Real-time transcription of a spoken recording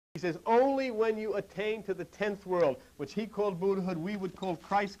He says, only when you attain to the 10th world, which he called Buddhahood, we would call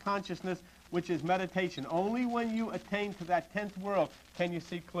Christ consciousness, which is meditation. Only when you attain to that 10th world can you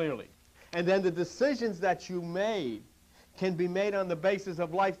see clearly. And then the decisions that you made can be made on the basis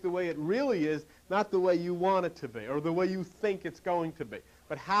of life the way it really is, not the way you want it to be or the way you think it's going to be.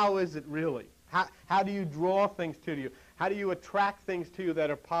 But how is it really? How do you draw things to you? How do you attract things to you that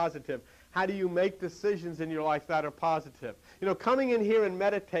are positive? How do you make decisions in your life that are positive? You know, coming in here and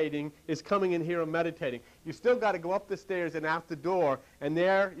meditating is coming in here and meditating. You still got to go up the stairs and out the door, and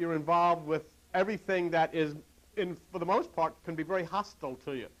there you're involved with everything that is, for the most part, can be very hostile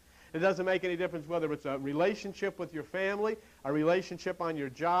to you. It doesn't make any difference whether it's a relationship with your family, a relationship on your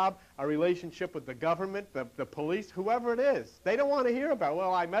job, a relationship with the government, the police, whoever it is. They don't want to hear about,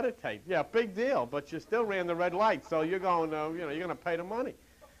 well, I meditate. Yeah, big deal, but you still ran the red light, so you're going, you're going to pay the money.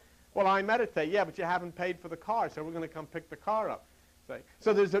 Well, I meditate. Yeah, but you haven't paid for the car, so we're going to come pick the car up.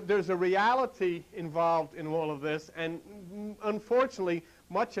 So there's a reality involved in all of this, and unfortunately,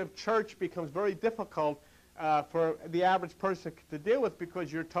 much of church becomes very difficult for the average person to deal with,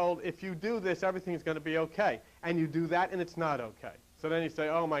 because you're told if you do this, everything's going to be okay. And you do that, and it's not okay. So then you say,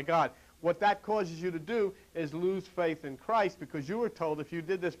 oh, my God. What that causes you to do is lose faith in Christ, because you were told if you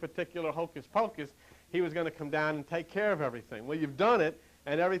did this particular hocus pocus, he was going to come down and take care of everything. Well, you've done it,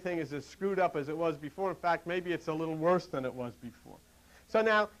 and everything is as screwed up as it was before. In fact, maybe it's a little worse than it was before. So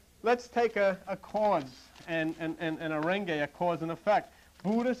now, let's take a cause and a renge, a cause and effect.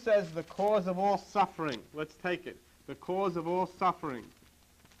 Buddha says the cause of all suffering. Let's take it. The cause of all suffering.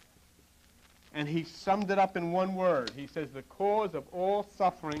 And he summed it up in one word. He says the cause of all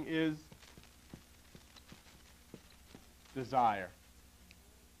suffering is desire.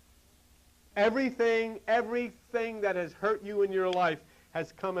 Everything that has hurt you in your life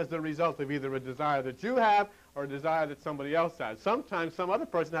has come as the result of either a desire that you have or a desire that somebody else has. Sometimes some other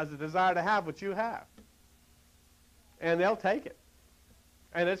person has a desire to have what you have. And they'll take it.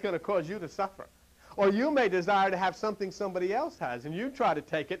 And it's going to cause you to suffer. Or you may desire to have something somebody else has, and you try to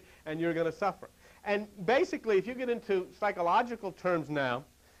take it, and you're going to suffer. And basically, if you get into psychological terms now,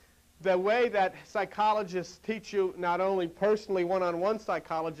 the way that psychologists teach you not only personally one-on-one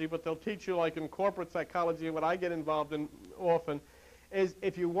psychology, but they'll teach you like in corporate psychology, and what I get involved in often, is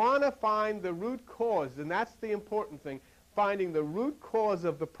if you want to find the root cause, and that's the important thing, finding the root cause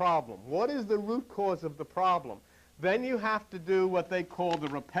of the problem. What is the root cause of the problem? Then you have to do what they call the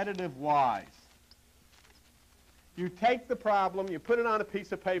repetitive whys. You take the problem, you put it on a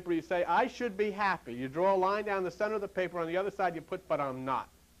piece of paper, you say, I should be happy. You draw a line down the center of the paper, on the other side you put, but I'm not.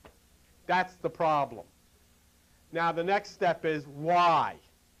 That's the problem. Now the next step is, why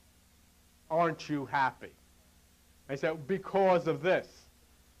aren't you happy? I say, because of this.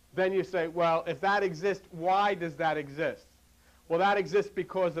 Then you say, well, if that exists, why does that exist? Well, that exists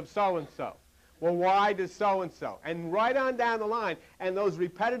because of so-and-so. Well, why does so-and-so? And right on down the line, and those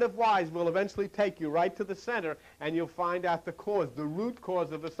repetitive whys will eventually take you right to the center, and you'll find out the cause, the root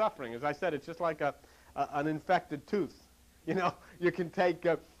cause of the suffering. As I said, it's just like an infected tooth. You know, you can take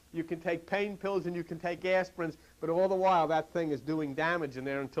pain pills and you can take aspirins, but all the while that thing is doing damage in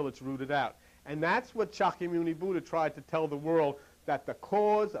there until it's rooted out. And that's what Shakyamuni Buddha tried to tell the world, that the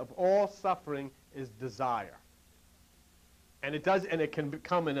cause of all suffering is desire. And it does, and it can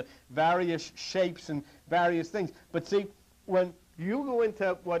come in various shapes and various things. But see, when you go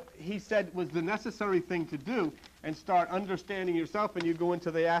into what he said was the necessary thing to do and start understanding yourself, and you go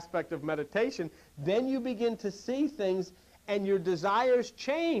into the aspect of meditation, then you begin to see things, and your desires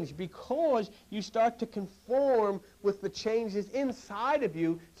change because you start to conform with the changes inside of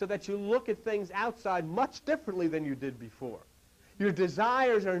you, so that you look at things outside much differently than you did before. Your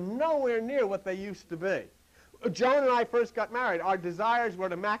desires are nowhere near what they used to be. Joan and I first got married. Our desires were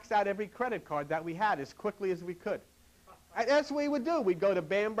to max out every credit card that we had as quickly as we could. And that's what we would do. We'd go to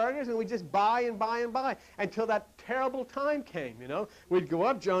Bamberger's and we'd just buy and buy and buy until that terrible time came, you know. We'd go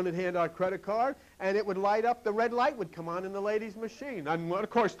up, Joan would hand our credit card, and it would light up, the red light would come on in the lady's machine. And of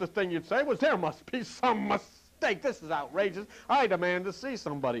course the thing you'd say was, there must be some mistake. This is outrageous. I demand to see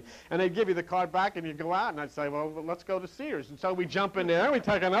somebody. And they'd give you the card back and you'd go out, and I'd say, well, let's go to Sears. And so we jump in there, we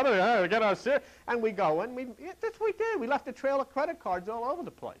take another, get our Sears, and we go, and that's what we did. We left a trail of credit cards all over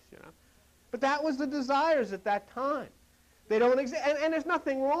the place, you know. But that was the desires at that time. They don't exist, and there's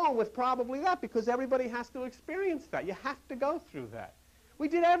nothing wrong with probably that, because everybody has to experience that. You have to go through that. We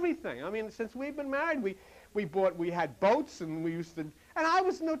did everything. I mean, since we've been married, we had boats, and we used to, and I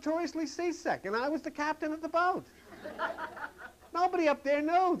was notoriously seasick, and I was the captain of the boat. Nobody up there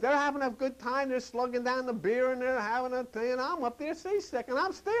knew. They're having a good time. They're slugging down the beer, and they're having a thing, and I'm up there seasick, and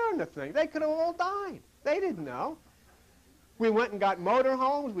I'm steering the thing. They could have all died. They didn't know. We went and got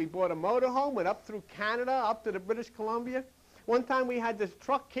motorhomes. We bought a motorhome, went up through Canada, up to the British Columbia. One time we had this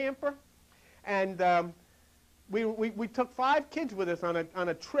truck camper, and we took 5 kids with us on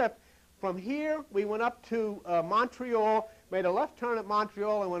a trip. From here, we went up to Montreal, made a left turn at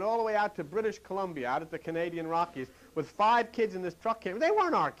Montreal, and went all the way out to British Columbia, out at the Canadian Rockies, with 5 kids in this truck camper. They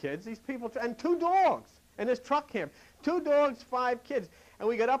weren't our kids, these people, and 2 dogs in this truck camper. 2 dogs, 5 kids. And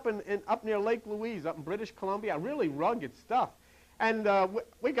we got up up near Lake Louise, up in British Columbia, really rugged stuff. And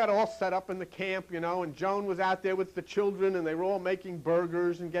we got all set up in the camp, you know, and Joan was out there with the children, and they were all making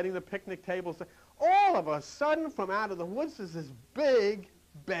burgers and getting the picnic tables. All of a sudden, from out of the woods, is this big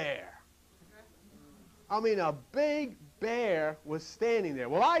bear. I mean, a big bear was standing there.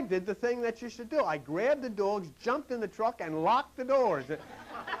 Well, I did the thing that you should do. I grabbed the dogs, jumped in the truck, and locked the doors.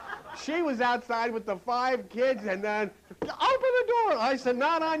 She was outside with the 5 kids, and then, open the door. I said,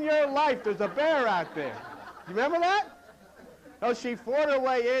 not on your life. There's a bear out there. You remember that? Oh, she fought her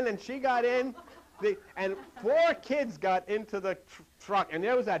way in, and she got in, and 4 kids got into the truck, and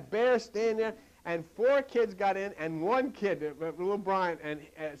there was that bear standing there, and 4 kids got in, and 1 kid, little Brian,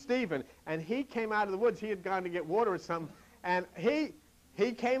 and Stephen, and he came out of the woods. He had gone to get water or something, and he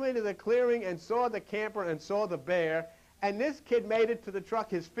came into the clearing and saw the camper and saw the bear, and this kid made it to the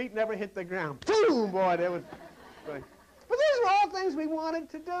truck. His feet never hit the ground. Boom, boy, there was. But these were all things we wanted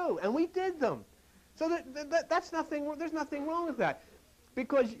to do, and we did them. So that's nothing. There's nothing wrong with that,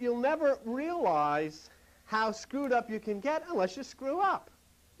 because you'll never realize how screwed up you can get unless you screw up.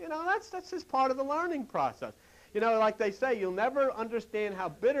 You know, that's just part of the learning process. You know, like they say, you'll never understand how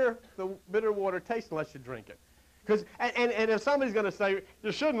bitter the bitter water tastes unless you drink it. And if somebody's going to say,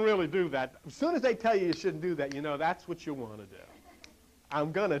 you shouldn't really do that, as soon as they tell you you shouldn't do that, you know, that's what you want to do.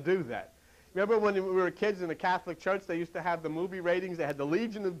 I'm going to do that. Remember when we were kids in the Catholic Church, they used to have the movie ratings. They had the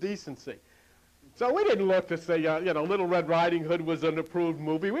Legion of Decency. So we didn't look to say, you know, Little Red Riding Hood was an approved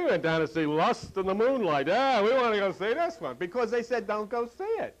movie. We went down to see Lust in the Moonlight. Yeah, we want to go see this one, because they said don't go see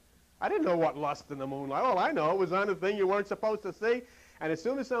it. I didn't know what Lust in the Moonlight. All I know it was on a thing you weren't supposed to see. And as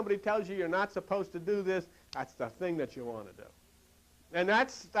soon as somebody tells you you're not supposed to do this, that's the thing that you want to do. And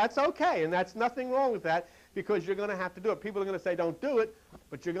that's okay, and that's nothing wrong with that, because you're going to have to do it. People are going to say don't do it,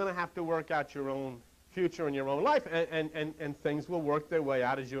 but you're going to have to work out your own future and your own life, and things will work their way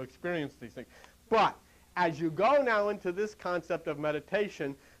out as you experience these things. But as you go now into this concept of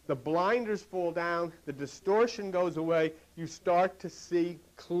meditation, the blinders fall down, the distortion goes away, you start to see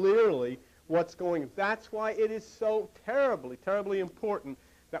clearly what's going on. That's why it is so terribly, terribly important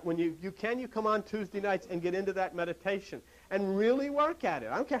that when you come on Tuesday nights and get into that meditation and really work at it.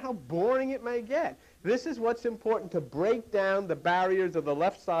 I don't care how boring it may get. This is what's important, to break down the barriers of the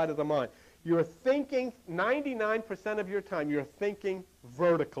left side of the mind. You're thinking, 99% of your time, you're thinking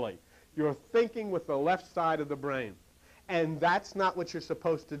vertically. You're thinking with the left side of the brain. And that's not what you're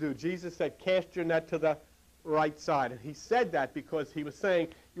supposed to do. Jesus said, cast your net to the right side. And he said that because he was saying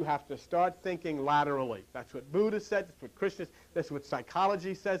you have to start thinking laterally. That's what Buddha said. That's what Christians, that's what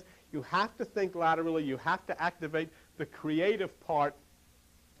psychology says. You have to think laterally. You have to activate the creative part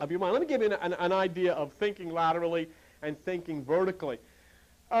of your mind. Let me give you an idea of thinking laterally and thinking vertically.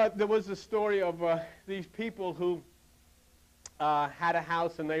 There was a story of these people who had a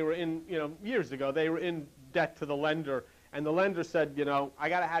house, and they were in, years ago, they were in debt to the lender. And the lender said, I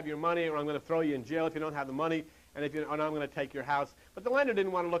got to have your money, or I'm going to throw you in jail if you don't have the money, and I'm going to take your house. But the lender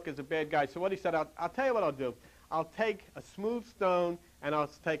didn't want to look as a bad guy. So what he said, I'll tell you what I'll do. I'll take a smooth stone, and I'll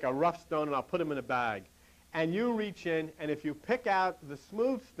take a rough stone, and I'll put them in a bag. And you reach in, and if you pick out the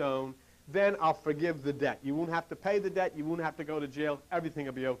smooth stone, then I'll forgive the debt. You won't have to pay the debt. You won't have to go to jail. Everything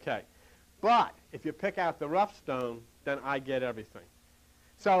will be okay. But if you pick out the rough stone, then I get everything.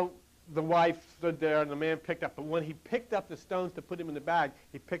 So the wife stood there, and the man picked up. But when he picked up the stones to put him in the bag,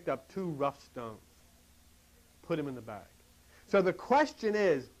 he picked up 2 rough stones. Put him in the bag. So the question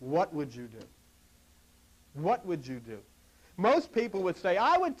is, what would you do? What would you do? Most people would say,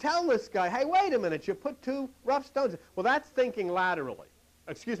 I would tell this guy, hey, wait a minute, you put 2 rough stones. Well, that's thinking laterally.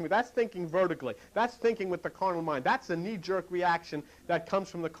 Excuse me, that's thinking vertically. That's thinking with the carnal mind. That's a knee-jerk reaction that comes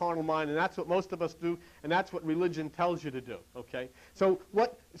from the carnal mind, and that's what most of us do, and that's what religion tells you to do, okay? So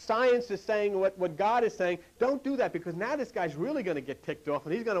what science is saying, what God is saying, don't do that, because now this guy's really going to get ticked off,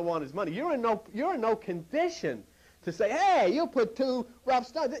 and he's going to want his money. You're in no condition to say, hey, you put 2 rough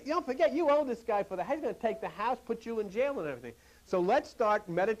stones. You don't forget, you owe this guy for the house. He's going to take the house, put you in jail and everything. So let's start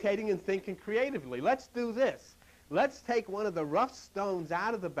meditating and thinking creatively. Let's do this. Let's take one of the rough stones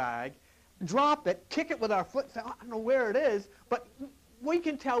out of the bag, drop it, kick it with our foot, say, I don't know where it is, but we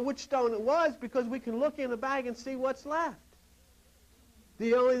can tell which stone it was because we can look in the bag and see what's left.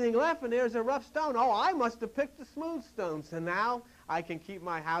 The only thing left in there is a rough stone. Oh, I must have picked a smooth stone, so now I can keep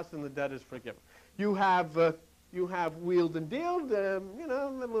my house and the debt is forgiven. You have wheeled and dealed, you know,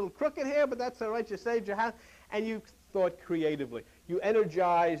 a little crooked here, but that's all right. You saved your house, and you thought creatively. You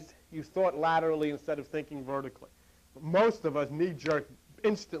energized. You thought laterally instead of thinking vertically. Most of us knee-jerk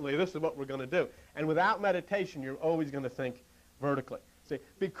instantly. This is what we're going to do. And without meditation, you're always going to think vertically. See,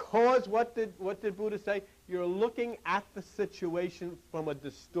 because what did Buddha say? You're looking at the situation from a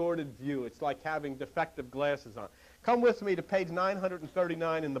distorted view. It's like having defective glasses on. Come with me to page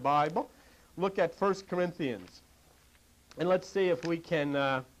 939 in the Bible. Look at 1 Corinthians. And let's see if we can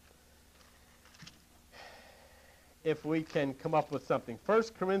come up with something. 1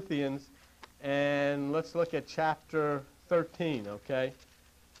 Corinthians, and let's look at chapter 13, okay?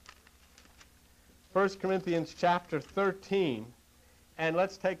 1 Corinthians chapter 13, and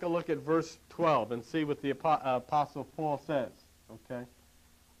let's take a look at verse 12 and see what the Apostle Paul says, okay?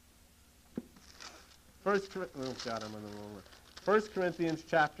 1 Corinthians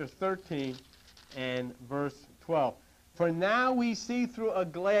chapter 13 and verse 12. For now we see through a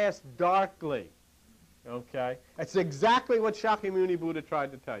glass darkly. Okay? That's exactly what Shakyamuni Buddha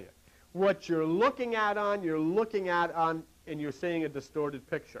tried to tell you. What you're looking at on, and you're seeing a distorted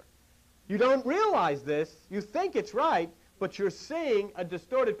picture. You don't realize this. You think it's right, but you're seeing a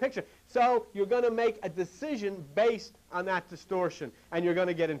distorted picture. So you're going to make a decision based on that distortion, and you're going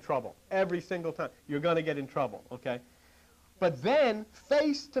to get in trouble every single time. You're going to get in trouble, okay? But then,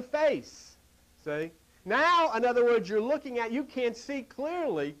 face to face, see? Now, in other words, you're looking at, you can't see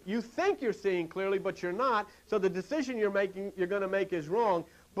clearly. You think you're seeing clearly, but you're not. So the decision you're going to make is wrong.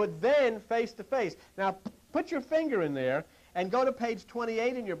 But then, face to face. Now, put your finger in there and go to page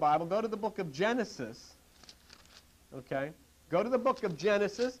 28 in your Bible. Go to the book of Genesis. Okay? Go to the book of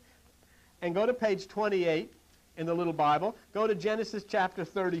Genesis and go to page 28 in the little Bible. Go to Genesis chapter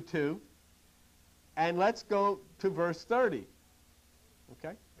 32. And let's go to verse 30.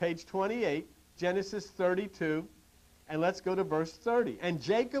 Okay? Page 28. Genesis 32, and let's go to verse 30. And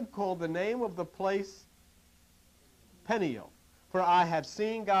Jacob called the name of the place Peniel, for I have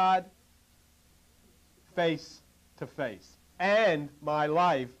seen God face to face, and my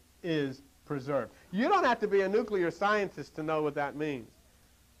life is preserved. You don't have to be a nuclear scientist to know what that means.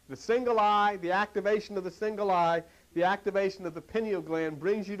 The single eye, the activation of the single eye, the activation of the pineal gland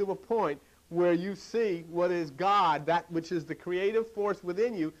brings you to a point where you see what is God, that which is the creative force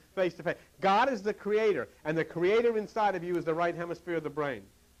within you, face to face. God is the creator, and the creator inside of you is the right hemisphere of the brain.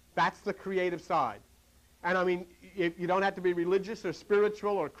 That's the creative side. And I mean, you don't have to be religious or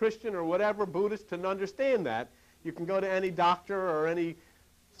spiritual or Christian or whatever, Buddhist, to understand that. You can go to any doctor or any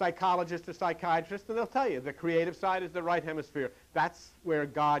psychologist or psychiatrist, and they'll tell you the creative side is the right hemisphere. That's where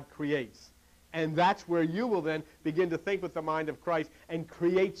God creates. And that's where you will then begin to think with the mind of Christ and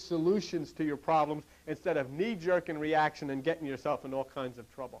create solutions to your problems instead of knee-jerk and reaction and getting yourself in all kinds of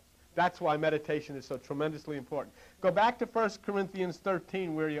trouble. That's why meditation is so tremendously important. Go back to 1 Corinthians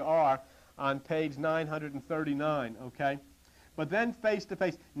 13 where you are on page 939, okay? But then face to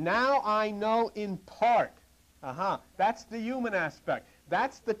face. Now I know in part. That's the human aspect.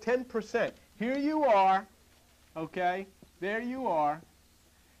 That's the 10%. Here you are, okay? There you are.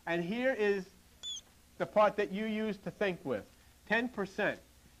 And here is the part that you use to think with, 10%.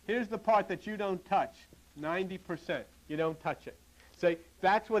 Here's the part that you don't touch, 90%. You don't touch it. See,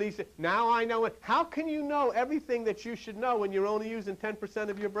 that's what he said. Now I know it. How can you know everything that you should know when you're only using 10%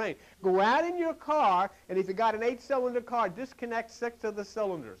 of your brain? Go out in your car, and if you got an 8-cylinder car, disconnect 6 of the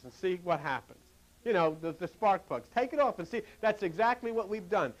cylinders and see what happens. You know, the spark plugs. Take it off and see. That's exactly what we've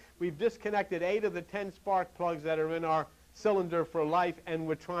done. We've disconnected 8 of the 10 spark plugs that are in our cylinder for life, and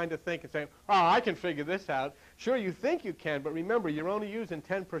we're trying to think and say, oh, I can figure this out. Sure, you think you can, but remember, you're only using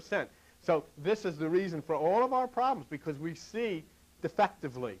 10%. So this is the reason for all of our problems, because we see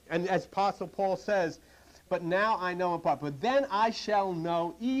defectively. And as Apostle Paul says, but now I know in part, but then I shall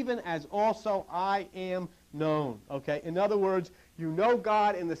know even as also I am known. Okay? In other words, you know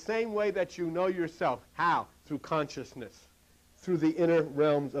God in the same way that you know yourself. How? Through consciousness, through the inner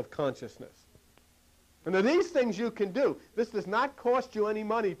realms of consciousness. And now these things you can do. This does not cost you any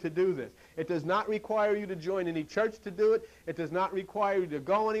money to do this. It does not require you to join any church to do it. It does not require you to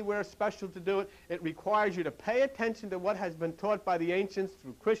go anywhere special to do it. It requires you to pay attention to what has been taught by the ancients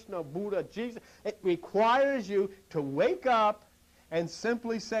through Krishna, Buddha, Jesus. It requires you to wake up and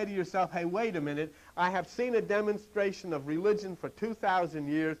simply say to yourself, hey, wait a minute. I have seen a demonstration of religion for 2,000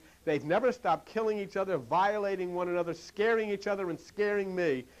 years. They've never stopped killing each other, violating one another, scaring each other, and scaring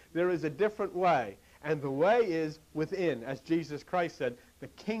me. There is a different way. And the way is within, as Jesus Christ said, the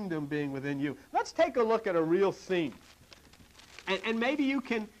kingdom being within you. Let's take a look at a real scene. And maybe you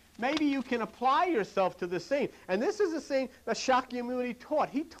can apply yourself to this scene. And this is a scene that Shakyamuni taught.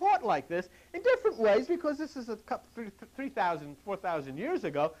 He taught like this in different ways because this is 3,000, 4,000 years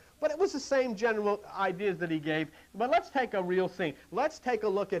ago, but it was the same general ideas that he gave. But let's take a real scene. Let's take a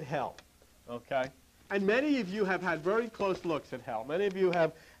look at hell, okay? And many of you have had very close looks at hell. Many of you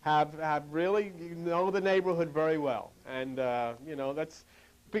have really, you know the neighborhood very well. And, you know, that's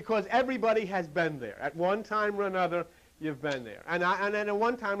because everybody has been there. At one time or another, you've been there. And then at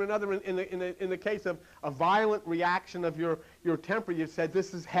one time or another, in the case of a violent reaction of your temper, you've said,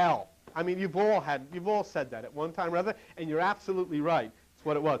 this is hell. I mean, you've all said that at one time or other, and you're absolutely right. It's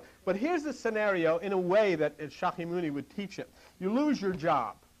what it was. But here's the scenario in a way that Shakyamuni would teach it. You lose your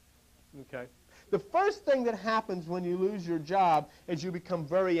job, okay? The first thing that happens when you lose your job is you become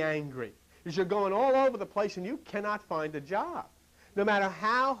very angry. Is you're going all over the place and you cannot find a job. No matter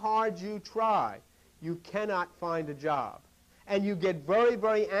how hard you try, you cannot find a job. And you get very,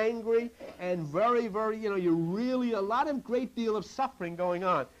 very angry and very, very, you know, you're really great deal of suffering going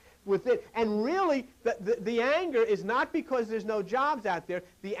on with it. And really, the anger is not because there's no jobs out there.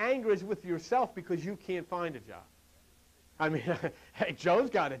 The anger is with yourself because you can't find a job. I mean, hey, Joe's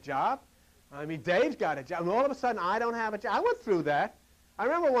got a job. I mean, Dave's got a job. And all of a sudden, I don't have a job. I went through that. I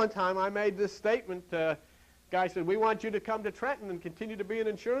remember one time I made this statement. Guy said, we want you to come to Trenton and continue to be an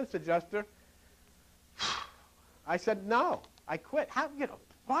insurance adjuster. I said, no. I quit. How, you know,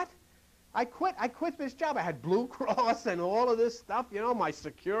 what? I quit this job. I had Blue Cross and all of this stuff, you know, my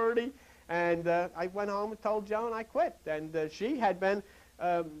security. And I went home and told Joan I quit. And she had been,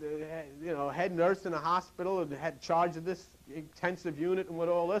 you know, head nurse in a hospital and had charge of this intensive unit and with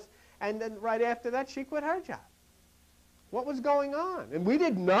all this. And then right after that, she quit her job. What was going on? And we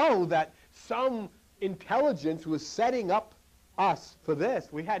didn't know that some intelligence was setting up us for this.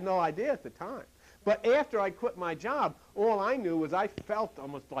 We had no idea at the time. But after I quit my job, all I knew was I felt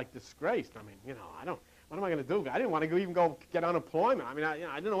almost like disgraced. I mean, you know, what am I going to do? I didn't want to even go get unemployment. I mean,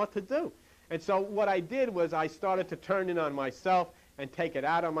 I didn't know what to do. And so what I did was I started to turn in on myself and take it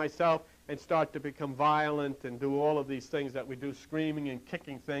out on myself and start to become violent and do all of these things that we do, screaming and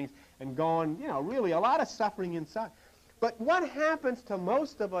kicking things and going, you know, really a lot of suffering inside. But what happens to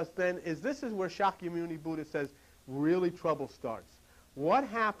most of us then is this is where Shakyamuni Buddha says really trouble starts. What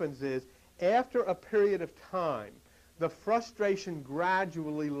happens is after a period of time, the frustration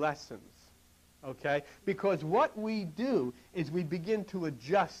gradually lessens, okay? Because what we do is we begin to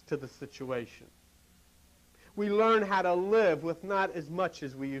adjust to the situation. We learn how to live with not as much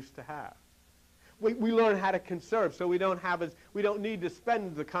as we used to have. We learn how to conserve, so we don't need to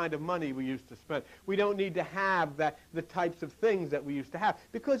spend the kind of money we used to spend. We don't need to have the types of things that we used to have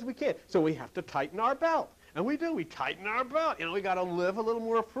because we can't. So we have to tighten our belt. And we do. We tighten our belt. You know, we got to live a little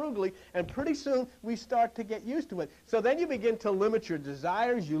more frugally, and pretty soon we start to get used to it. So then you begin to limit your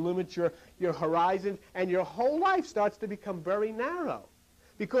desires, you limit your horizons, and your whole life starts to become very narrow.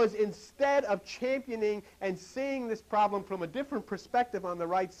 Because instead of championing and seeing this problem from a different perspective on the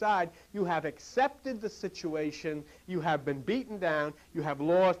right side, you have accepted the situation, you have been beaten down, you have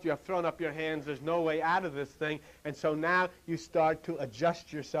lost, you have thrown up your hands, there's no way out of this thing, and so now you start to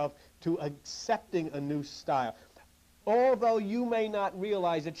adjust yourself to accepting a new style. Although you may not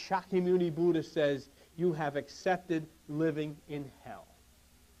realize it, Shakyamuni Buddha says you have accepted living in hell.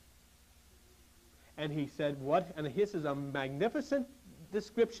 And he said what? And this is a magnificent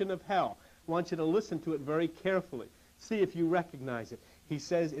description of hell. I want you to listen to it very carefully. See if you recognize it. He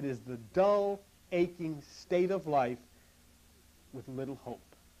says it is the dull, aching state of life with little hope.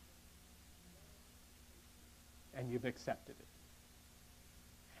 And you've accepted it.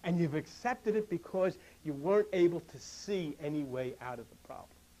 And you've accepted it because you weren't able to see any way out of the problem.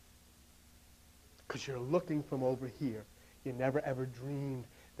 Because you're looking from over here. You never ever dreamed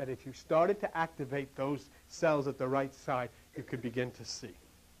that if you started to activate those cells at the right side, you could begin to see.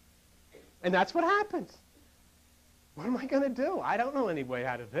 And that's what happens. What am I going to do? I don't know any way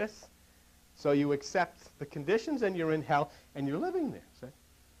out of this. So you accept the conditions and you're in hell and you're living there. See?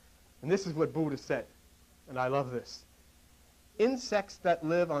 And this is what Buddha said, and I love this. Insects that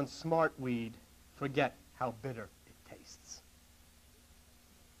live on smartweed forget how bitter it tastes.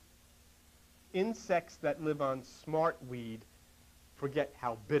 Insects that live on smartweed forget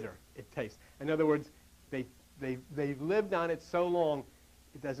how bitter it tastes. In other words, they've lived on it so long,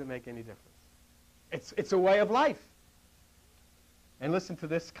 it doesn't make any difference. It's a way of life. And listen to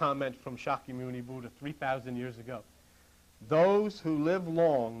this comment from Shakyamuni Buddha 3,000 years ago. Those who live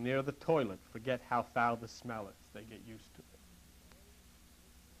long near the toilet forget how foul the smell is. They get used to it.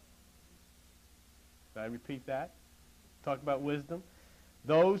 Did I repeat that? Talk about wisdom.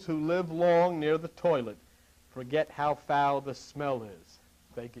 Those who live long near the toilet forget how foul the smell is.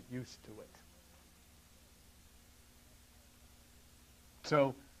 They get used to it.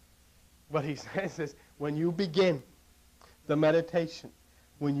 So what he says is, when you begin the meditation,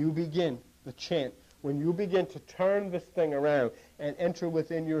 when you begin the chant, when you begin to turn this thing around and enter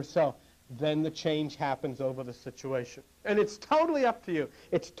within yourself, then the change happens over the situation. And it's totally up to you.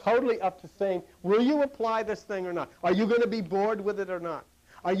 It's totally up to saying, will you apply this thing or not? Are you going to be bored with it or not?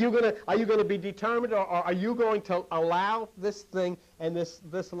 Are you going to be determined, or are you going to allow this thing and this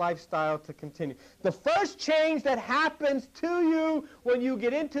lifestyle to continue? The first change that happens to you when you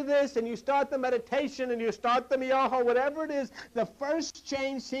get into this and you start the meditation and you start the miyoho, whatever it is, the first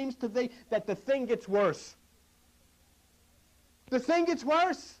change seems to be that the thing gets worse. The thing gets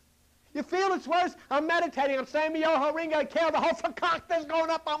worse. You feel it's worse. I'm meditating. I'm saying miyoho, ringa, kale, the whole fakakta is going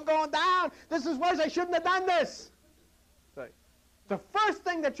up. I'm going down. This is worse. I shouldn't have done this. The first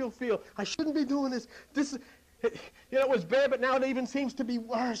thing that you'll feel, I shouldn't be doing this. This is, it was bad, but now it even seems to be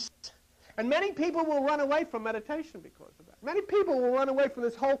worse. And many people will run away from meditation because of that. Many people will run away from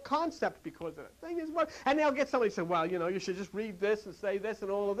this whole concept because of it. Thing is, and they'll get somebody to say, well, you should just read this and say this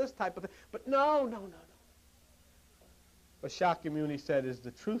and all of this type of thing. But no. What Shakyamuni said is,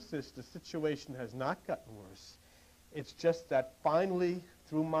 the truth is the situation has not gotten worse. It's just that finally,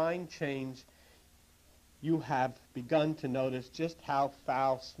 through mind change, you have begun to notice just how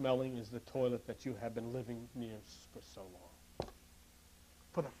foul-smelling is the toilet that you have been living near for so long.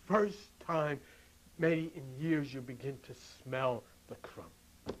 For the first time, maybe in years, you begin to smell the crumb.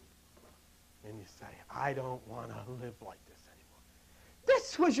 And you say, I don't want to live like this anymore.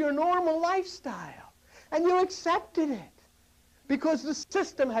 This was your normal lifestyle, and you accepted it. Because the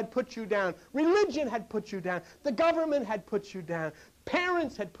system had put you down. Religion had put you down. The government had put you down.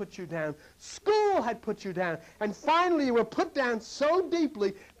 Parents had put you down. School had put you down. And finally you were put down so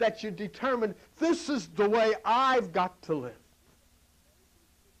deeply that you determined, this is the way I've got to live.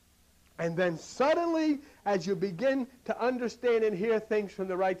 And then suddenly, as you begin to understand and hear things from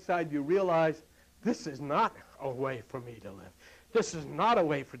the right side, you realize, this is not a way for me to live. This is not a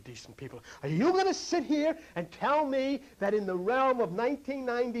way for decent people. Are you going to sit here and tell me that in the realm of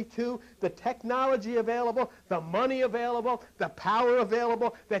 1992, the technology available, the money available, the power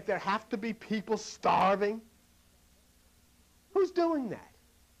available, that there have to be people starving? Who's doing that?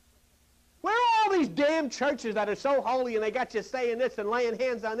 Where are all these damn churches that are so holy and they got you saying this and laying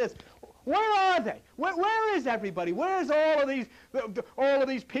hands on this? Where are they? Where is everybody? Where is all of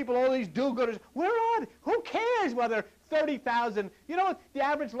these people, all these do-gooders? Where are they? Who cares whether 30,000, the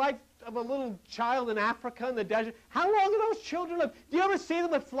average life of a little child in Africa in the desert, how long do those children live? Do you ever see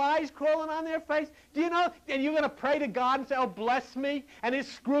them with flies crawling on their face? Do you know? And you're going to pray to God and say, oh, bless me. And his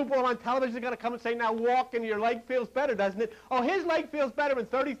screwball on television is going to come and say, now walk and your leg feels better, doesn't it? Oh, his leg feels better when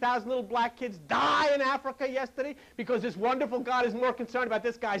 30,000 little black kids die in Africa yesterday because this wonderful God is more concerned about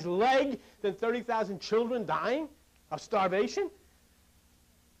this guy's leg than 30,000 children dying of starvation?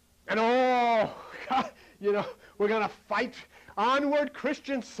 And oh, God, we're going to fight onward,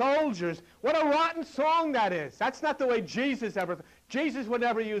 Christian soldiers. What a rotten song that is. That's not the way Jesus ever. Jesus would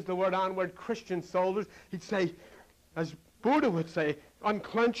never use the word onward, Christian soldiers. He'd say, as Buddha would say,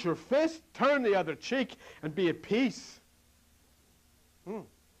 unclench your fist, turn the other cheek, and be at peace.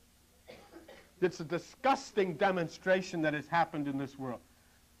 It's a disgusting demonstration that has happened in this world.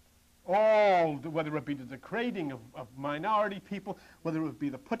 Whether it be the degrading of minority people, whether it be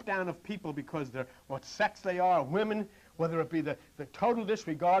the put down of people because they're what sex they are, women, whether it be the total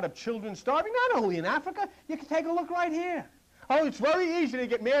disregard of children starving, not only in Africa, you can take a look right here. Oh, it's very easy to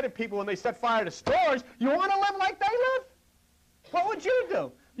get mad at people when they set fire to stores. You want to live like they live? What would you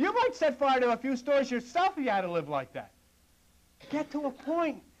do? You might set fire to a few stores yourself if you had to live like that. Get to a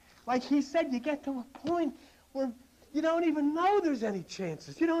point, like he said, you get to a point where you don't even know there's any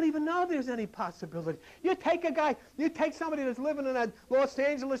chances. You don't even know there's any possibility. You take somebody that's living in Los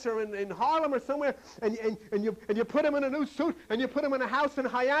Angeles or in Harlem or somewhere, and you put him in a new suit, and you put him in a house in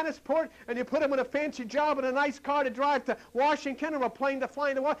Hyannisport, and you put him in a fancy job and a nice car to drive to Washington or a plane to fly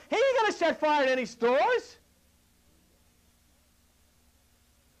into Washington. He ain't going to set fire to any stores.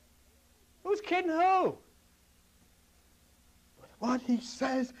 Who's kidding who? What he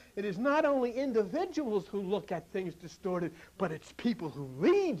says, it is not only individuals who look at things distorted, but it's people who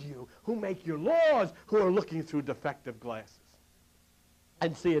lead you, who make your laws, who are looking through defective glasses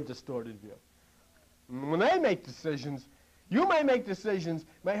and see a distorted view. When they make decisions, you may make decisions,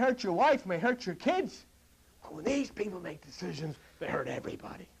 may hurt your wife, may hurt your kids. But when these people make decisions, they hurt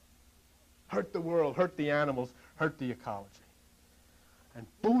everybody. Hurt the world, hurt the animals, hurt the ecology. And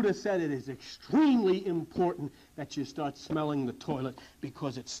Buddha said it is extremely important that you start smelling the toilet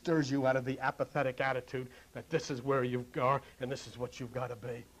because it stirs you out of the apathetic attitude that this is where you are and this is what you've got to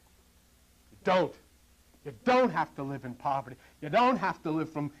be. You don't. You don't have to live in poverty. You don't have to live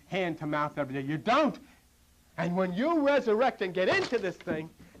from hand to mouth every day. You don't. And when you resurrect and get into this thing,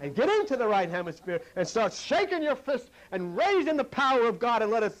 and get into the right hemisphere, and start shaking your fist and raising the power of God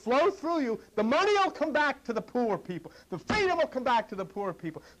and let it flow through you, the money will come back to the poor people. The freedom will come back to the poor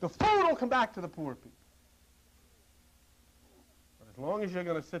people. The food will come back to the poor people. But as long as you're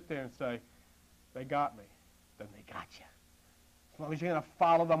going to sit there and say, they got me, then they got you. As long as you're going to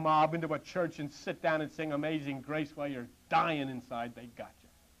follow the mob into a church and sit down and sing Amazing Grace while you're dying inside, they got you.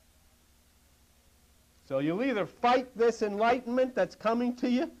 So you'll either fight this enlightenment that's coming to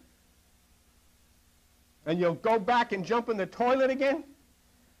you, and you'll go back and jump in the toilet again,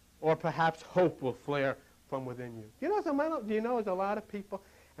 or perhaps hope will flare from within you. Do you know there's a lot of people,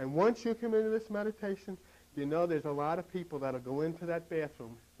 and once you come into this meditation, you know there's a lot of people that'll go into that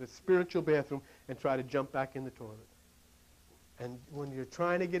bathroom, the spiritual bathroom, and try to jump back in the toilet. And when you're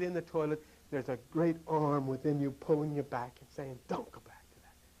trying to get in the toilet, there's a great arm within you pulling you back and saying, don't go back to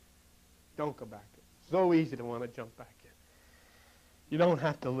that. Don't go back to it. So easy to want to jump back in. You don't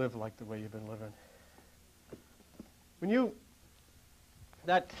have to live like the way you've been living. When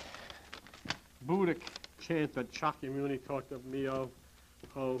that Buddhic chant that Shakyamuni talked of, Myo,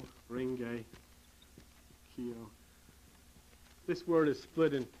 Ho, Ringe, Kyo. This word is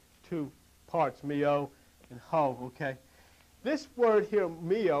split in two parts, Myo and Ho, okay? This word here,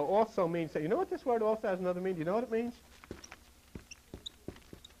 Myo, also means, you know what this word also has another meaning? Do you know what it means?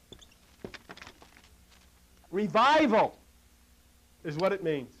 Revival is what it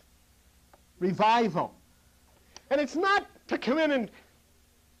means. Revival. And it's not to come in and,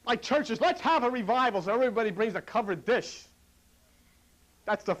 like churches, let's have a revival so everybody brings a covered dish.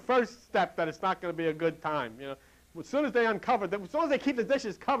 That's the first step that it's not going to be a good time. You know, as soon as they uncover them, as soon as they keep the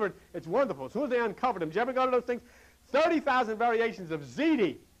dishes covered, it's wonderful. As soon as they uncover them, did you ever go to those things? 30,000 variations of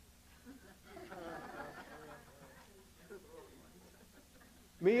ziti.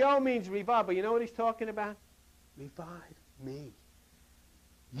 Myo means revive, but you know what he's talking about? Revive me.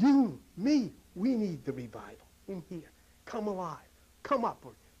 You, me, we need the revival in here. Come alive. Come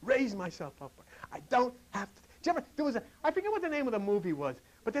upward. Raise myself upward. I don't have to. I forget what the name of the movie was,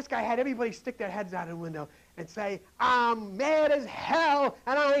 but this guy had everybody stick their heads out of the window and say, I'm mad as hell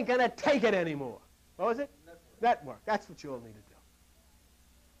and I ain't going to take it anymore. What was it? Network. That's what you all need to do.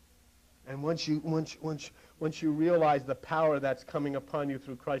 And once you realize the power that's coming upon you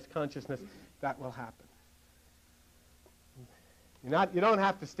through Christ consciousness, that will happen. You don't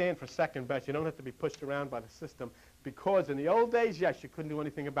have to stand for second best. You don't have to be pushed around by the system, because in the old days, yes, you couldn't do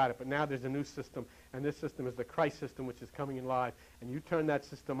anything about it, but now there's a new system, and this system is the Christ system, which is coming in live, and you turn that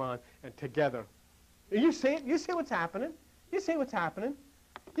system on, and together, you see it. You see what's happening. You see what's happening.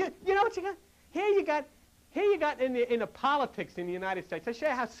 You know what you got? Here you got in the politics in the United States. I'll show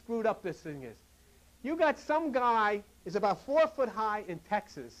you how screwed up this thing is. You got some guy is about 4 foot high in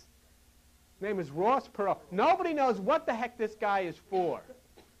Texas. His name is Ross Perot. Nobody knows what the heck this guy is for.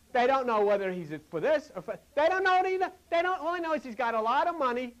 They don't know whether he's for this or for... They don't know either. All they know is he's got a lot of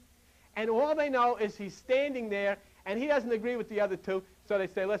money, and all they know is he's standing there, and he doesn't agree with the other two, so they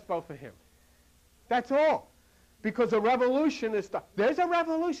say, let's vote for him. That's all. Because a revolution is... There's a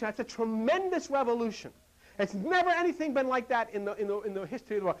revolution. That's a tremendous revolution. It's never anything been like that in the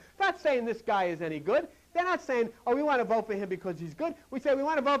history of the world. Not saying this guy is any good. They're not saying, oh, we want to vote for him because he's good. We say we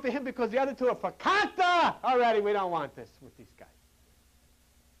want to vote for him because the other two are fakata. Already, we don't want this with these guys.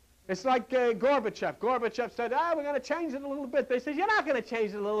 It's like Gorbachev. Gorbachev said, we're going to change it a little bit. They said, you're not going to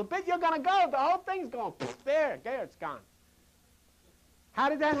change it a little bit. You're going to go. The whole thing's going, there, it's gone. How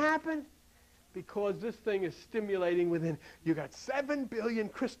did that happen? Because this thing is stimulating within. You got 7 billion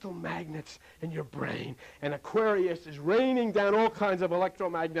crystal magnets in your brain, and Aquarius is raining down all kinds of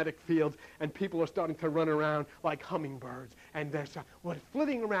electromagnetic fields, and people are starting to run around like hummingbirds, and they're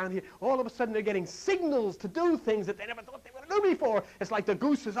flitting around here. All of a sudden, they're getting signals to do things that they never thought they would do before. It's like the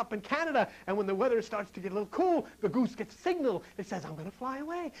goose is up in Canada, and when the weather starts to get a little cool, the goose gets a signal. It says, I'm going to fly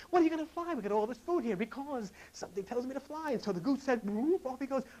away. What are you going to fly? We got all this food here because something tells me to fly. And so the goose said, off he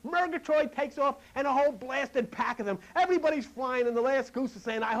goes. Murgatroyd takes off, and a whole blasted pack of them. Everybody's flying, and the last goose is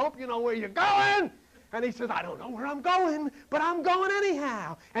saying, I hope you know where you're going. And he says, I don't know where I'm going, but I'm going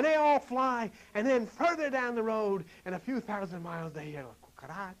anyhow. And they all fly, and then further down the road, and a few thousand miles, they hear, la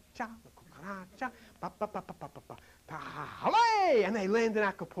cucaracha, ba ba ba ba ba ba ba, and they land in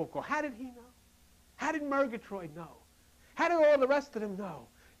Acapulco. How did he know? How did Murgatroyd know? How did all the rest of them know?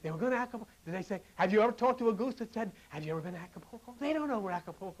 They were going to Acapulco. Did they say, have you ever talked to a goose that said, have you ever been to Acapulco? They don't know where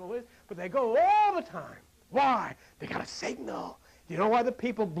Acapulco is, but they go all the time. Why? They got a signal. You know why the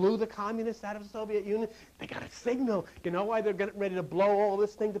people blew the communists out of the Soviet Union? They got a signal. You know why they're getting ready to blow all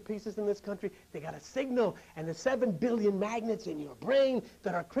this thing to pieces in this country? They got a signal. And the 7 billion magnets in your brain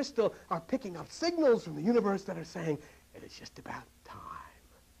that are crystal are picking up signals from the universe that are saying, it is just about time.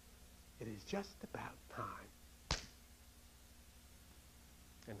 It is just about time.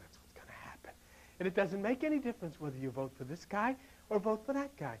 And that's what's going to happen. And it doesn't make any difference whether you vote for this guy or vote for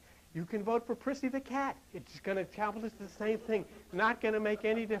that guy. You can vote for Prissy the cat. It's going to accomplish the same thing. Not going to make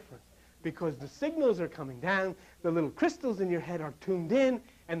any difference because the signals are coming down, the little crystals in your head are tuned in,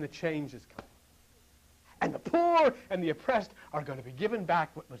 and the change is coming. And the poor and the oppressed are going to be given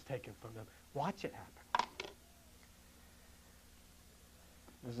back what was taken from them. Watch it happen.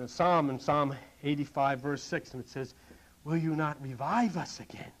 There's a psalm in Psalm 85, verse 6, and it says, will you not revive us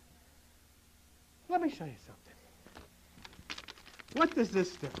again? Let me show you something. What does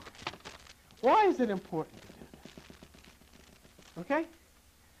this do? Why is it important to do that? Okay?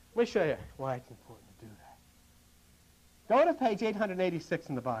 Let me show you why it's important to do that. Go to page 886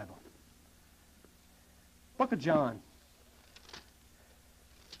 in the Bible. Book of John.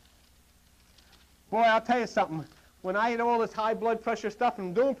 Boy, I'll tell you something. When I eat all this high blood pressure stuff,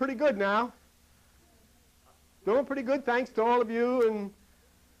 I'm doing pretty good now. Doing pretty good, thanks to all of you, and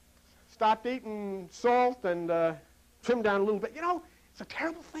stopped eating salt and trim down a little bit. You know, it's a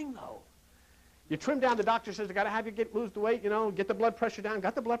terrible thing, though. You trim down, the doctor says, I got to have you lose the weight, you know, get the blood pressure down.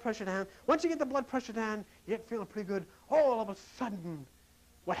 Got the blood pressure down. Once you get the blood pressure down, you get feeling pretty good. All of a sudden,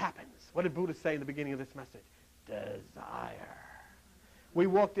 what happens? What did Buddha say in the beginning of this message? Desire. We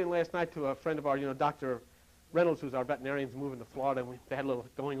walked in last night to a friend of ours, you know, Dr. Reynolds, who's our veterinarian, is moving to Florida, and they had a little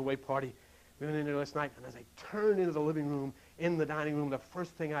going-away party. We went in there last night, and as I turned into the living room, in the dining room, the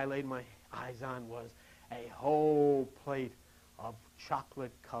first thing I laid my eyes on was a whole plate of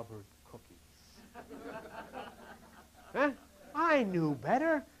chocolate-covered cookies. Huh? I knew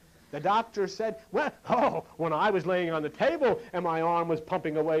better. The doctor said, well, when I was laying on the table and my arm was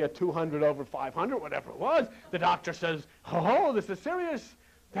pumping away at 200 over 500, whatever it was, the doctor says, oh, this is serious.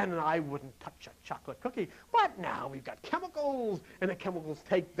 Then I wouldn't touch a chocolate cookie. But now we've got chemicals, and the chemicals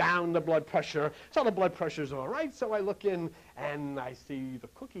take down the blood pressure, so the blood pressure's all right. So I look in, and I see the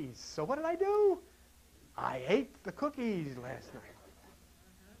cookies. So what did I do? I ate the cookies last night.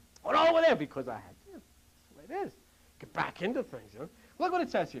 Went over there because I had to. That's the way it is. Get back into things. You know? Look what it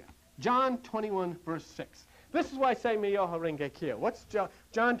says here. John 21, verse 6. This is why I say miyoho renge kyo. What's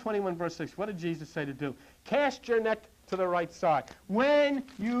John 21, verse 6? What did Jesus say to do? Cast your net to the right side. When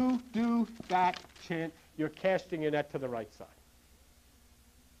you do that chant, you're casting your net to the right side.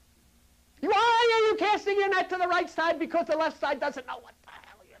 Why are you casting your net to the right side? Because the left side doesn't know what the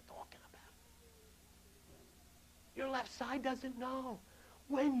hell you're talking about. Your left side doesn't know.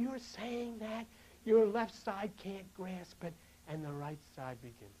 When you're saying that, your left side can't grasp it, and the right side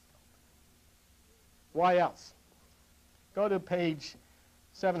begins to open. Why else? Go to page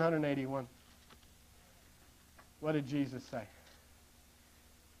 781. What did Jesus say?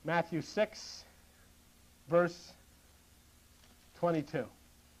 Matthew 6, verse 22.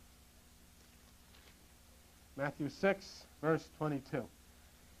 Matthew 6, verse 22.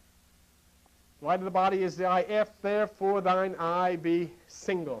 Light of the body is the eye, if therefore thine eye be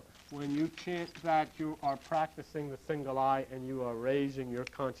single. When you chant that, you are practicing the single eye, and you are raising your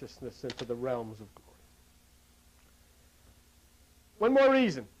consciousness into the realms of glory. One more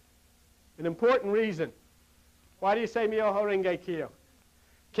reason, an important reason. Why do you say miyoho renge kyo?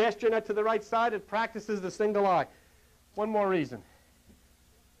 Cast your net to the right side, it practices the single eye. One more reason.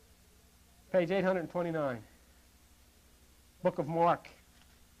 Page 829. Book of Mark.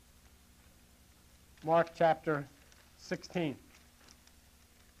 Mark chapter 16.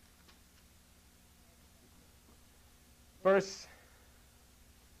 Verse,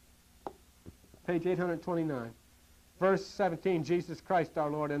 page 829. Verse 17, Jesus Christ our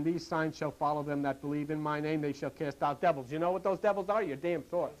Lord, and these signs shall follow them that believe in my name. They shall cast out devils. You know what those devils are? Your damn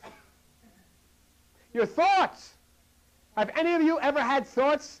thoughts. Your thoughts. Have any of you ever had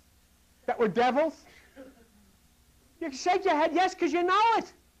thoughts that were devils? You can shake your head yes because you know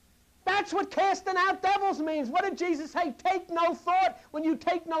it. That's what casting out devils means. What did Jesus say? Take no thought. When you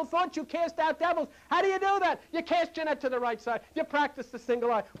take no thought, you cast out devils. How do you do that? You cast your net to the right side. You practice the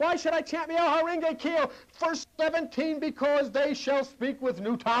single eye. Why should I chant miyoho renge kyo? Verse 17, because they shall speak with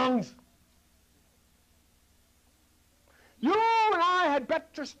new tongues. You and I had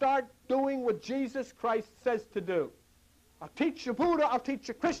better start doing what Jesus Christ says to do. I'll teach you Buddha, I'll teach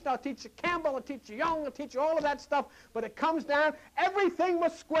you Krishna, I'll teach you Campbell, I'll teach you Jung, I'll teach you all of that stuff. But it comes down, everything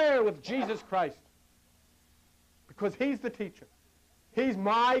was square with Jesus Christ. Because he's the teacher. He's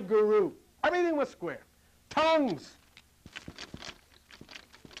my guru. Everything was square. Tongues.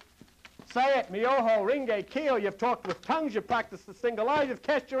 Say it, Myoho, Ringe, Kyo. You've talked with tongues, you've practiced the single eye, you've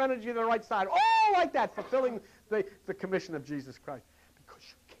cast your energy to the right side. All like that, fulfilling the commission of Jesus Christ. Because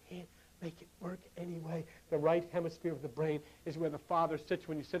you can't make it work anyway. The right hemisphere of the brain is where the Father sits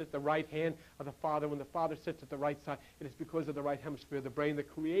when you sit at the right hand of the Father. When the Father sits at the right side, it is because of the right hemisphere of the brain. The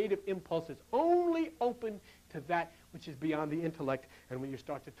creative impulse is only open to that which is beyond the intellect. And when you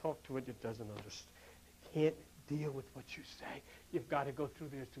start to talk to it, it doesn't understand. It can't deal with what you say. You've got to go through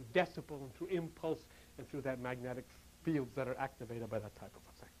there through decibel and through impulse and through that magnetic fields that are activated by that type of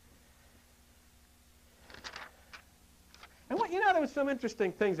a thing. And what, you know, there was some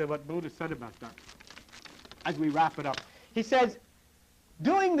interesting things that what Buddha said about that as we wrap it up. He says,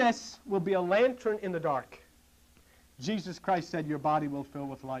 doing this will be a lantern in the dark. Jesus Christ said, your body will fill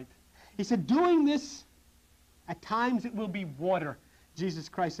with light. He said, doing this, at times it will be water. Jesus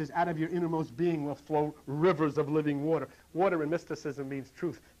Christ says, out of your innermost being will flow rivers of living water. Water in mysticism means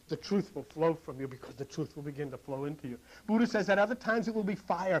truth. The truth will flow from you because the truth will begin to flow into you. Buddha says at other times it will be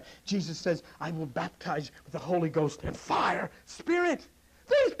fire. Jesus says, I will baptize you with the Holy Ghost and fire, spirit.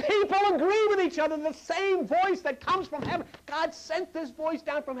 These people agree with each other. The same voice that comes from heaven. God sent this voice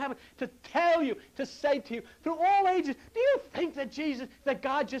down from heaven to tell you, to say to you, through all ages. Do you think that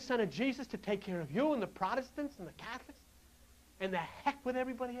God just sent a Jesus to take care of you and the Protestants and the Catholics? And the heck with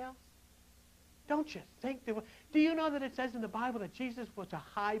everybody else? Don't you think there was? Do you know that it says in the Bible that Jesus was a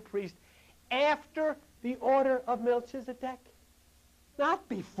high priest after the order of Melchizedek? Not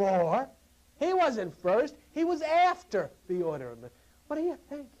before. He wasn't first. He was after the order of Melchizedek. What do you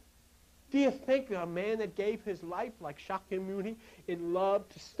think? Do you think a man that gave his life like Shakyamuni in love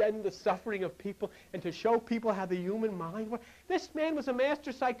to send the suffering of people and to show people how the human mind works? This man was a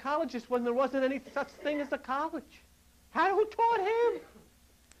master psychologist when there wasn't any such thing as a college. Who taught him?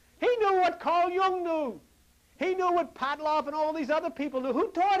 He knew what Carl Jung knew. He knew what Pavlov and all these other people knew. Who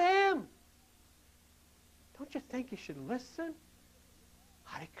taught him? Don't you think you should listen?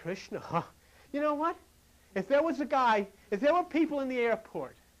 Hare Krishna. Huh? You know what? If there was a guy, if there were people in the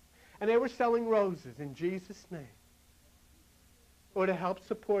airport and they were selling roses in Jesus' name or to help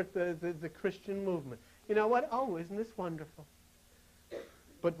support the Christian movement, you know what? Oh, isn't this wonderful?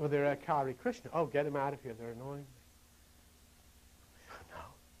 But well, they're at Hare Krishna. Oh, get them out of here. They're annoying me.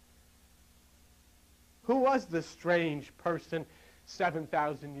 Who was this strange person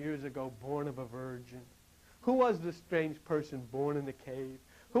 7,000 years ago born of a virgin? Who was this strange person born in the cave?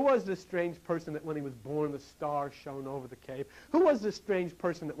 Who was this strange person that when he was born the stars shone over the cave? Who was this strange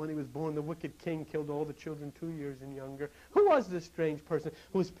person that when he was born the wicked king killed all the children 2 years and younger? Who was this strange person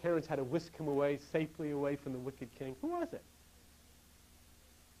whose parents had to whisk him away, safely away from the wicked king? Who was it?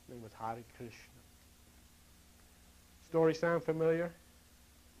 His name was Hare Krishna. Story sound familiar?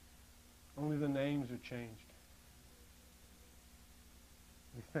 Only the names are changed.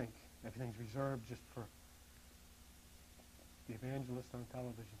 We think everything's reserved just for the evangelists on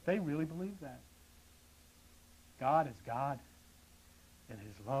television. They really believe that. God is God, and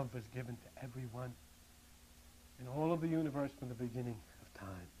his love is given to everyone in all of the universe from the beginning of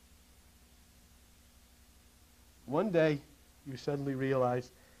time. One day, you suddenly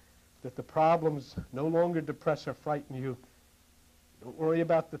realize that the problems no longer depress or frighten you. Don't worry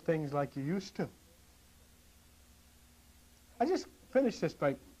about the things like you used to. I just finished this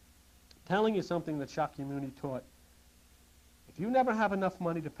by telling you something that Shakyamuni taught. If you never have enough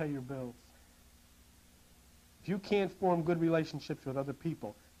money to pay your bills, if you can't form good relationships with other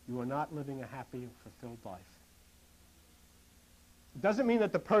people, you are not living a happy and fulfilled life. It doesn't mean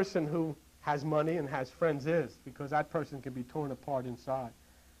that the person who has money and has friends is, because that person can be torn apart inside.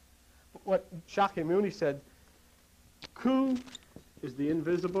 But what Shakyamuni said, Ku is the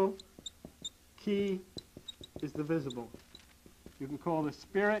invisible, Ki is the visible. You can call this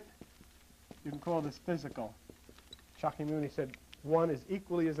spirit, you can call this physical. Shakyamuni said one is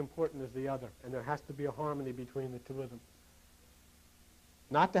equally as important as the other, and there has to be a harmony between the two of them.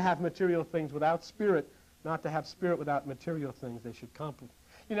 Not to have material things without spirit, not to have spirit without material things. They should complement.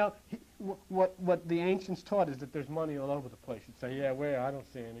 You know, what the ancients taught is that there's money all over the place. You'd say, yeah, where? I don't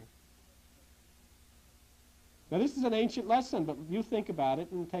see any. Now, this is an ancient lesson, but you think about it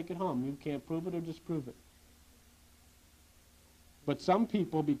and take it home. You can't prove it or disprove it. But some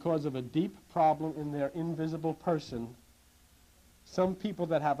people, because of a deep problem in their invisible person, some people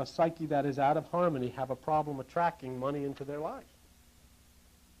that have a psyche that is out of harmony have a problem attracting money into their lives.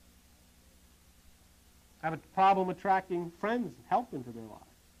 have a problem attracting friends and help into their lives.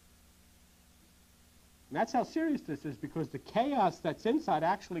 And that's how serious this is, because the chaos that's inside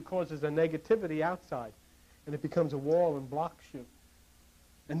actually causes a negativity outside, and it becomes a wall and blocks you.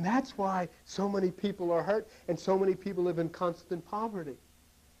 And that's why so many people are hurt and so many people live in constant poverty,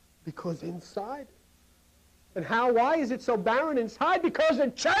 because inside. And why is it so barren inside? Because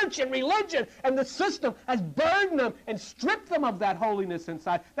the church and religion and the system has burdened them and stripped them of that holiness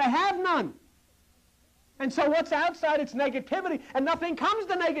inside. They have none. And so what's outside? It's negativity, and nothing comes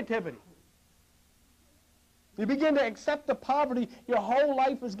to negativity. You begin to accept the poverty. Your whole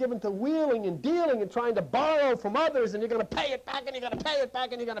life is given to wheeling and dealing and trying to borrow from others, and you're going to pay it back, and you're going to pay it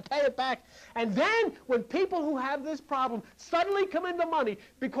back, and you're going to pay it back. And then when people who have this problem suddenly come into money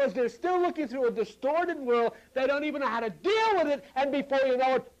because they're still looking through a distorted world, they don't even know how to deal with it, and before you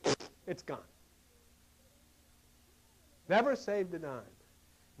know it, it's gone. Never saved a dime.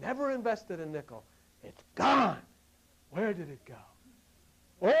 Never invested a nickel. It's gone. Where did it go?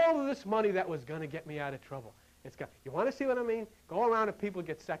 All of this money that was going to get me out of trouble, it's gone. You want to see what I mean? Go around and people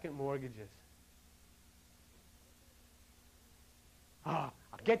get second mortgages. I'll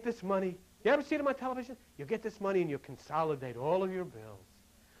get this money. You ever see it on television? You get this money and you consolidate all of your bills.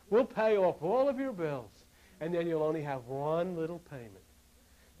 We'll pay off all of your bills, and then you'll only have one little payment.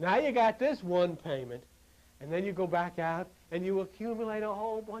 Now you got this one payment, and then you go back out and you accumulate a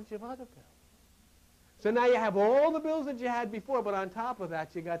whole bunch of other bills. So now you have all the bills that you had before, but on top of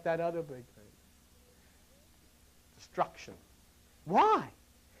that, you got that other big thing. Destruction. Why?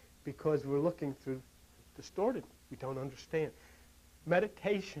 Because we're looking through distorted. We don't understand.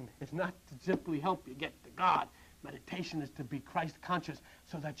 Meditation is not to simply help you get to God. Meditation is to be Christ conscious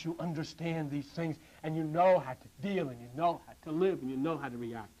so that you understand these things and you know how to deal and you know how to live and you know how to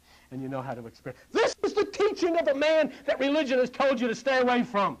react and you know how to experience. This is the teaching of a man that religion has told you to stay away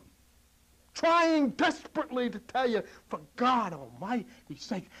from. Trying desperately to tell you, for God Almighty's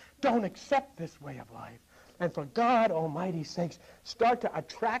sake, don't accept this way of life. And for God Almighty's sakes, start to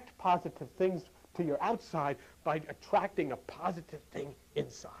attract positive things to your outside by attracting a positive thing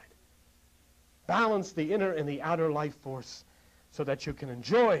inside. Balance the inner and the outer life force so that you can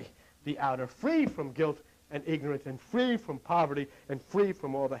enjoy the outer, free from guilt and ignorance and free from poverty and free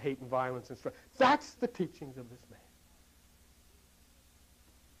from all the hate and violence and strife. That's the teachings of this man.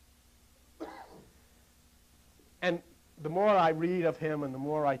 And the more I read of him and the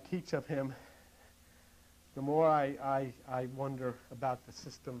more I teach of him, the more I wonder about the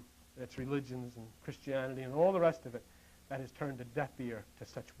system, its religions and Christianity and all the rest of it that has turned a deaf ear to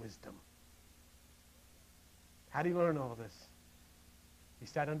such wisdom. How did he learn all this? He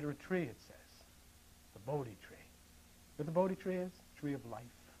sat under a tree, it says, the Bodhi tree. You know what the Bodhi tree is? Tree of life.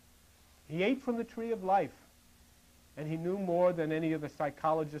 He ate from the tree of life. And he knew more than any of the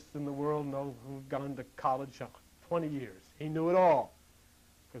psychologists in the world know who've gone to college 20 years. He knew it all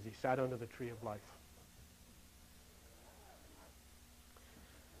because he sat under the tree of life.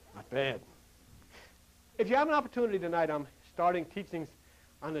 Not bad. If you have an opportunity tonight, I'm starting teachings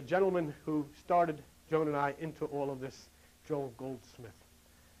on the gentleman who started Joan and I into all of this, Joel Goldsmith.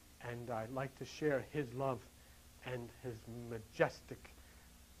 And I'd like to share his love and his majestic,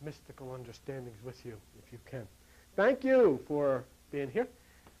 mystical understandings with you, if you can. Thank you for being here.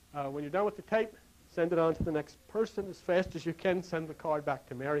 When you're done with the tape, send it on to the next person as fast as you can. Send the card back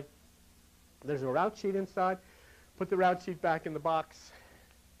to Mary. There's a route sheet inside. Put the route sheet back in the box,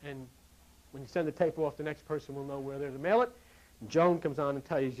 and when you send the tape off, the next person will know where they're to mail it. And Joan comes on and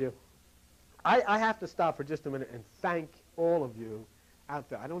tells you. I have to stop for just a minute and thank all of you out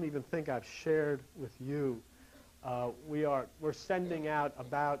there. I don't even think I've shared with you. We're sending out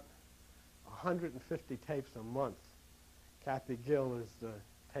about 150 tapes a month. Kathy Gill is the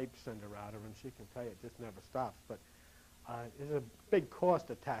tape sender router, and she can tell you it just never stops. But there's a big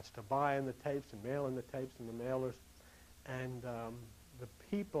cost attached to buying the tapes and mailing the tapes and the mailers. And the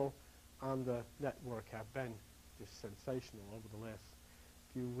people on the network have been just sensational over the last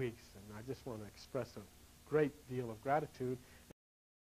few weeks. And I just want to express a great deal of gratitude